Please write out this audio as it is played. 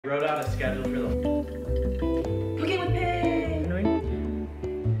wrote out a schedule for the Cooking with Paige.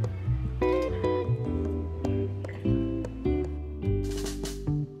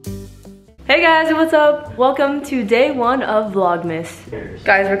 Hey guys, what's up? Welcome to day 1 of Vlogmas.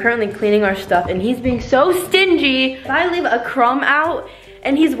 Guys, we're currently cleaning our stuff and he's being so stingy. If I leave a crumb out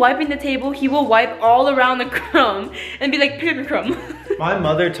and he's wiping the table, he will wipe all around the crumb and be like, pick up your crumb. My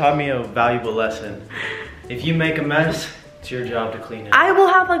mother taught me a valuable lesson. If you make a mess, it's your job to clean it. I will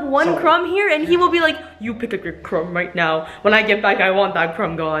have like one crumb here and he will be like, you pick up your crumb right now. When I get back, I want that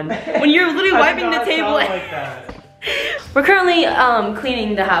crumb gone. When you're literally wiping the table. Like that. We're currently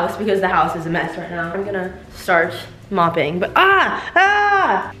cleaning the house because the house is a mess right now. I'm gonna start mopping, but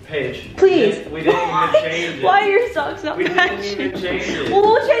Paige, please. We didn't even change it. Why are your socks not We matching? didn't even change it. Well,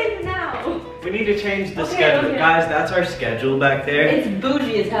 we'll change it now. We need to change the schedule. Okay. Guys, that's our schedule back there. It's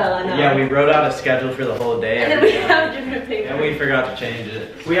bougie as hell, I know. Yeah, we wrote out a schedule for the whole day. And then we have different paper. And we forgot to change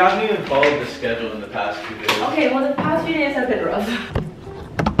it. We haven't even followed the schedule in the past few days. Okay, well the past few days have been rough.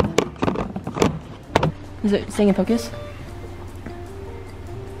 Is it staying in focus?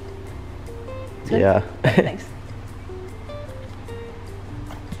 Yeah. Thanks.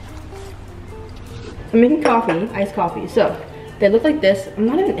 I'm making coffee, iced coffee. So they look like this. I'm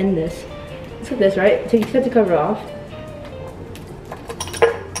not even in this. It's like this, right? So you just have to cover it off.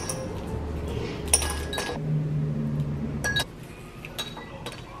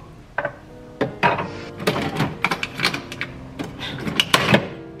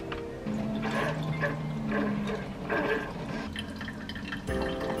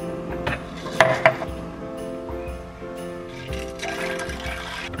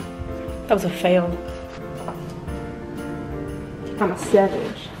 That was a fail. I'm a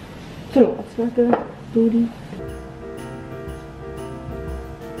savage. Throw a smacker, booty.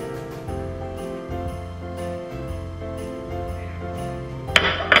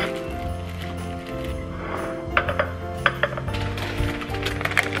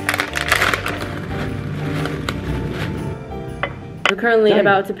 We're currently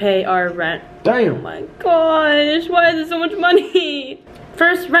about to pay our rent. Damn. Oh my gosh, why is there so much money?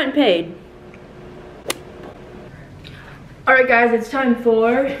 First rent paid. Alright guys, it's time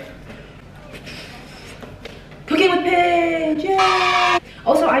for Cooking with Paige! Yay!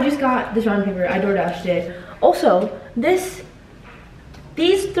 Also, I just got this round paper. I DoorDashed it. Also, these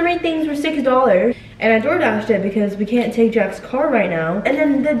 3 things were $6 and I DoorDashed it because we can't take Jack's car right now. And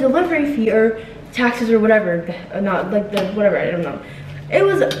then the delivery fee or taxes or whatever, not like the whatever, I don't know. It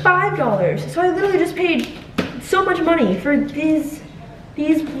was $5. So I literally just paid so much money for these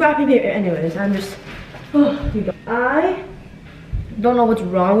wrapping paper. Anyways, I'm just, I don't know what's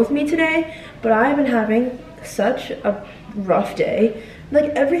wrong with me today, but I've been having such a rough day.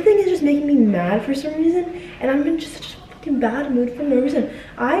 Like everything is just making me mad for some reason, and I'm in just such a fucking bad mood for no reason.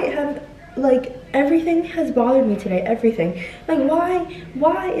 I have, like, everything has bothered me today, everything. Like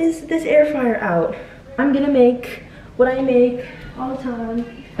why is this air fryer out? I'm gonna make what I make all the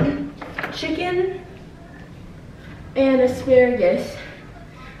time. Chicken and asparagus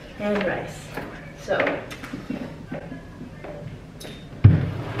and rice. So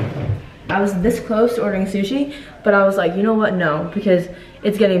I was this close to ordering sushi, but I was like, you know what, no, because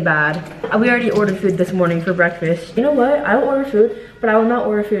it's getting bad. We already ordered food this morning for breakfast. You know what, I will order food, but I will not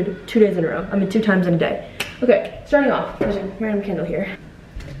order food 2 days in a row. I mean 2 times in a day. Okay, starting off, there's a random candle here.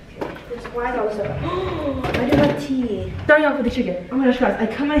 Why is all this stuff? Oh, I do have tea. Starting off with the chicken. Oh my gosh, guys, I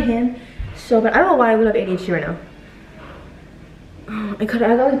cut my hand so bad. I don't know why I would have ADHD right now. I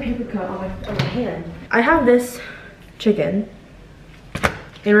got a paper cut on my hand. I have this chicken,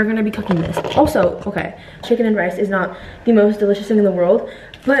 and we're gonna be cooking this. Also, okay, chicken and rice is not the most delicious thing in the world,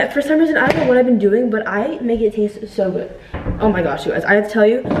 but for some reason, I don't know what I've been doing, but I make it taste so good. Oh my gosh, you guys, I have to tell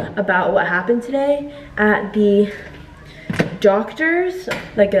you about what happened today at the doctor's,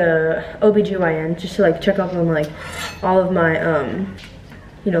 like a OBGYN, just to like check up on like all of my,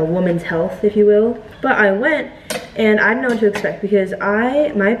 you know, woman's health, if you will. But I went, and I didn't know what to expect because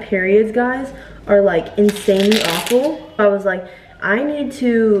my periods, guys, are like insanely awful. I was like, I need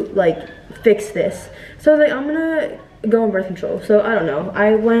to like fix this. So I was like, I'm gonna go on birth control. So I don't know.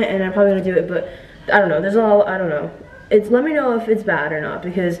 I went and I'm probably gonna do it, but I don't know. There's all, I don't know. Let me know if it's bad or not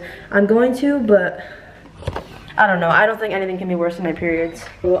because I'm going to, but I don't know. I don't think anything can be worse than my periods.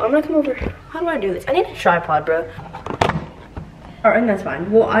 Well, I'm gonna come over. How do I do this? I need a tripod, bro. Alright, and that's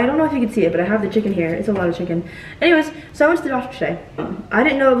fine. Well, I don't know if you can see it, but I have the chicken here. It's a lot of chicken. Anyways, so I went to the doctor today. I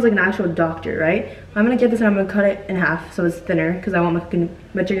didn't know it was like an actual doctor, right? I'm gonna get this and I'm gonna cut it in half so it's thinner because I want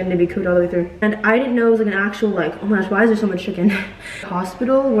my chicken to be cooked all the way through. And I didn't know it was like an actual, like, oh my gosh, why is there so much chicken?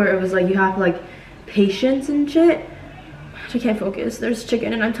 Hospital where it was like you have like patients and shit. I can't focus. There's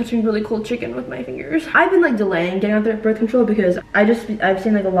chicken and I'm touching really cold chicken with my fingers. I've been like delaying getting out the birth control because I've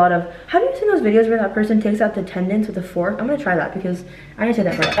seen like a lot of, have you seen those videos where that person takes out the tendons with a fork? I'm gonna try that because I didn't say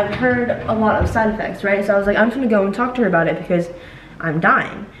that part. I've heard a lot of side effects, right? So I was like, I'm just gonna go and talk to her about it because I'm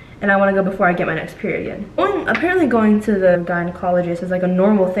dying and I wanna go before I get my next period again. Apparently going to the gynecologist is like a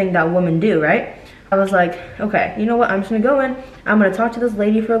normal thing that women do, right? I was like, okay, you know what? I'm just gonna go in, I'm gonna talk to this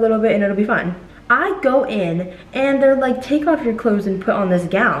lady for a little bit and it'll be fine. I go in and they're like, take off your clothes and put on this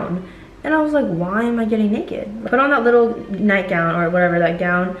gown. And I was like, why am I getting naked? Put on that little nightgown or whatever, that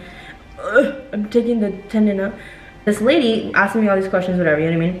gown. I'm taking the tendon out. This lady asking me all these questions, whatever,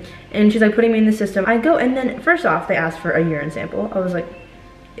 you know what I mean? And she's like putting me in the system. I go and then first off, they asked for a urine sample. I was like,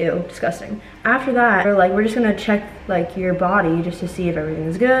 ew, disgusting. After that, they're like, we're just gonna check like your body just to see if everything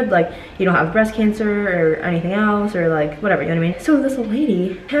is good, like you don't have breast cancer or anything else or like whatever, you know what I mean? So this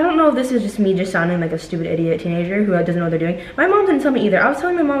lady, I don't know if this is just me just sounding like a stupid idiot teenager who doesn't know what they're doing. My mom didn't tell me either. I was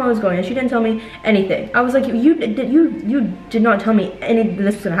telling my mom I was going and she didn't tell me anything. I was like, you did not tell me any of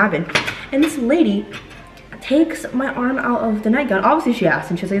this was gonna happen. And this lady takes my arm out of the nightgown. Obviously she asked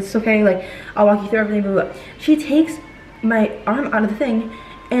and she's like, it's okay, like I'll walk you through everything, blah, blah, blah. She takes my arm out of the thing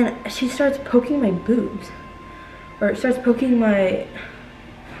and she starts poking my boobs, or starts poking my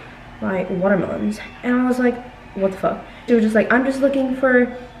watermelons. And I was like, what the fuck? She was just like, I'm just looking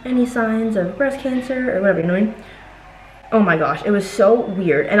for any signs of breast cancer or whatever, you know what I mean? Oh my gosh, it was so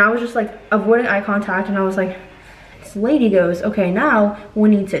weird. And I was just like avoiding eye contact and I was like, this lady goes, okay, now we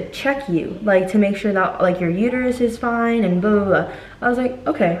need to check you, like to make sure that like your uterus is fine and blah, blah, blah. I was like,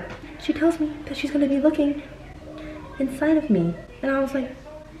 okay. She tells me that she's gonna be looking inside of me. And I was like,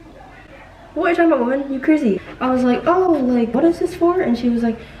 what are you talking about, woman? You crazy. I was like, oh, like, what is this for? And she was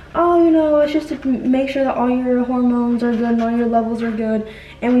like, oh, you know, it's just to make sure that all your hormones are good and all your levels are good.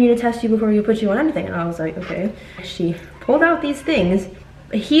 And we need to test you before we put you on anything. And I was like, okay. She pulled out these things,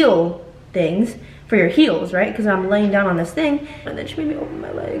 heel things for your heels, right? Because I'm laying down on this thing. And then she made me open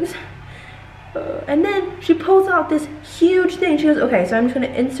my legs. And then she pulls out this huge thing. She goes, okay, so I'm just gonna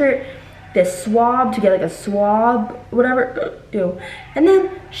insert this swab to get like a swab, whatever. Ew. And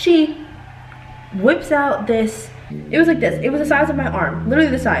then she whips out this, it was like this, it was the size of my arm, literally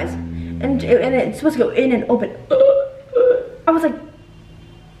the size, and it's supposed to go in and open. I was like,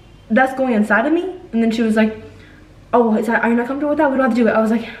 that's going inside of me? And then she was like, oh, are you not comfortable with that? We don't have to do it. I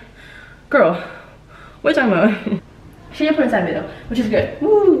was like, girl, what are you talking about? She didn't put it inside me though, which is good.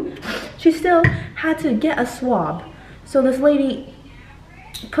 Woo! She still had to get a swab. So this lady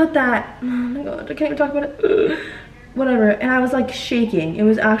put that, oh my god, I can't even talk about it. Whatever, and I was like shaking. It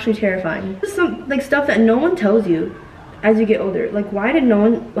was actually terrifying. Some like stuff that no one tells you as you get older. Like why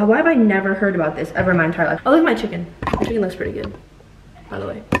have I never heard about this ever in my entire life? Oh, look at my chicken. My chicken looks pretty good, by the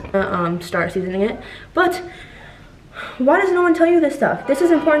way. Start seasoning it. But why does no one tell you this stuff? This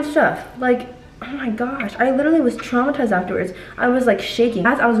is important stuff. Like, oh my gosh, I literally was traumatized afterwards. I was like shaking.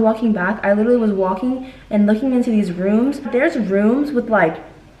 As I was walking back, I literally was walking and looking into these rooms. There's rooms with like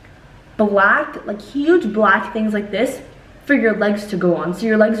black, like huge black things like this for your legs to go on. So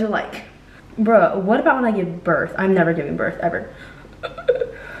your legs are like, bruh, what about when I give birth? I'm never giving birth, ever. I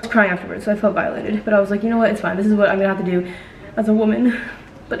was crying afterwards, so I felt violated. But I was like, you know what, it's fine. This is what I'm gonna have to do as a woman.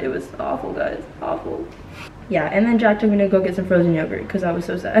 But it was awful, guys, awful. Yeah, and then Jack took me to go get some frozen yogurt because I was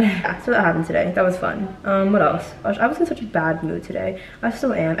so sad. Yeah, so that happened today. That was fun. What else? Gosh, I was in such a bad mood today. I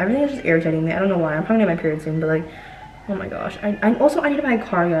still am. Everything is just irritating me. I don't know why. I'm probably gonna get my period soon, but like, oh my gosh. I also need to buy a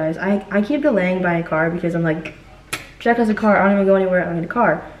car, guys. I keep delaying buying a car because I'm like, Jack has a car. I don't even go anywhere. I don't need a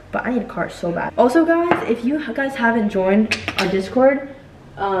car. But I need a car so bad. Also, guys, if you guys haven't joined our Discord,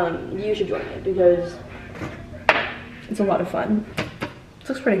 you should join it because it's a lot of fun. This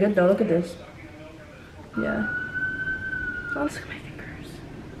looks pretty good though. Look at this. Yeah. Oh, look at my fingers.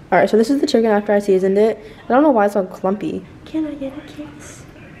 Alright, so this is the chicken after I seasoned it. I don't know why it's all clumpy. Can I get a kiss?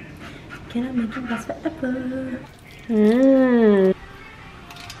 Can I make it last forever? Mmm.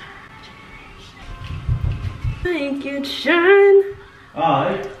 Make it shine.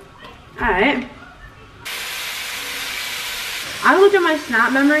 Alright. Alright. I looked at my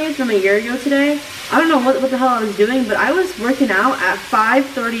Snap memories from a year ago today. I don't know what the hell I was doing, but I was working out at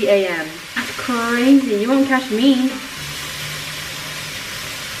 5:30 a.m. That's crazy. You won't catch me.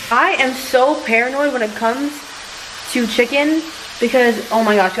 I am so paranoid when it comes to chicken because, oh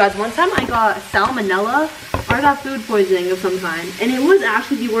my gosh, guys, one time I got salmonella, or I got food poisoning of some kind, and it was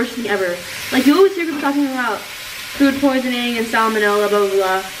actually the worst thing ever. Like, you always hear people talking about food poisoning and salmonella, blah, blah,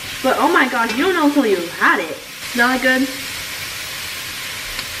 blah, but oh my gosh, you don't know until you had it. Smell it good?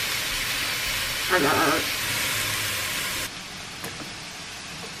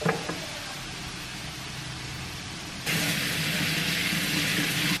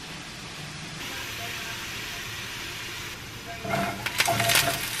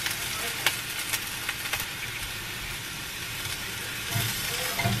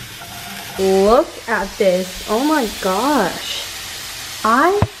 Look at this. Oh my gosh.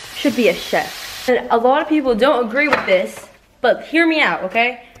 I should be a chef. And a lot of people don't agree with this, but hear me out,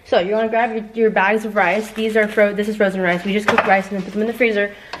 okay? So you wanna grab your bags of rice. This is frozen rice. We just cooked rice and then put them in the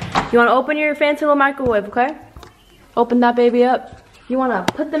freezer. You wanna open your fancy little microwave, okay? Open that baby up. You wanna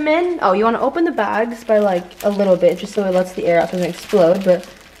put them in. Oh, you wanna open the bags by like a little bit, just so it lets the air out, doesn't explode, but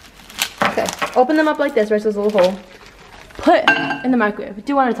okay. Open them up like this, right, so there's a little hole. Put in the microwave,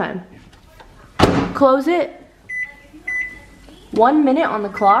 do one at a time. Close it. 1 minute on the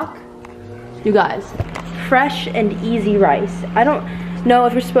clock. You guys, fresh and easy rice. I don't know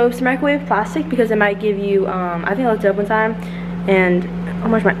if you're supposed to microwave plastic because it might give you, I think I looked it up one time and, oh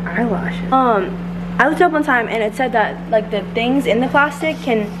my gosh, my eyelash. I looked it up one time and it said that like the things in the plastic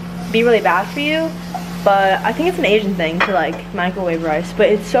can be really bad for you, but I think it's an Asian thing to like microwave rice, but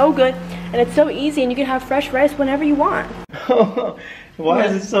it's so good and it's so easy and you can have fresh rice whenever you want. Why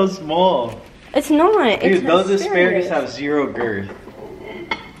is it so small? It's not. Dude, those asparagus have zero girth.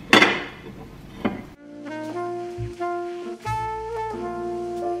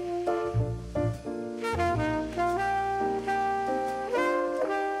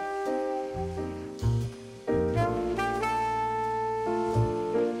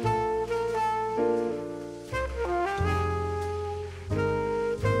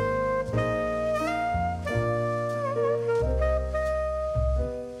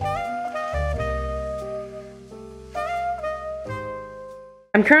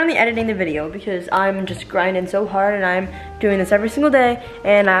 I'm currently editing the video because I'm just grinding so hard and I'm doing this every single day.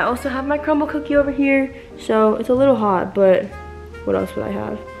 And I also have my crumble cookie over here. So it's a little hot, but what else would I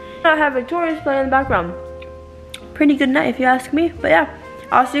have? I have Victoria's playing in the background. Pretty good night if you ask me. But yeah,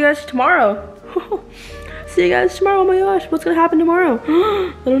 I'll see you guys tomorrow. See you guys tomorrow. Oh my gosh, what's gonna happen tomorrow?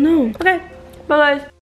 I don't know. Okay, bye guys.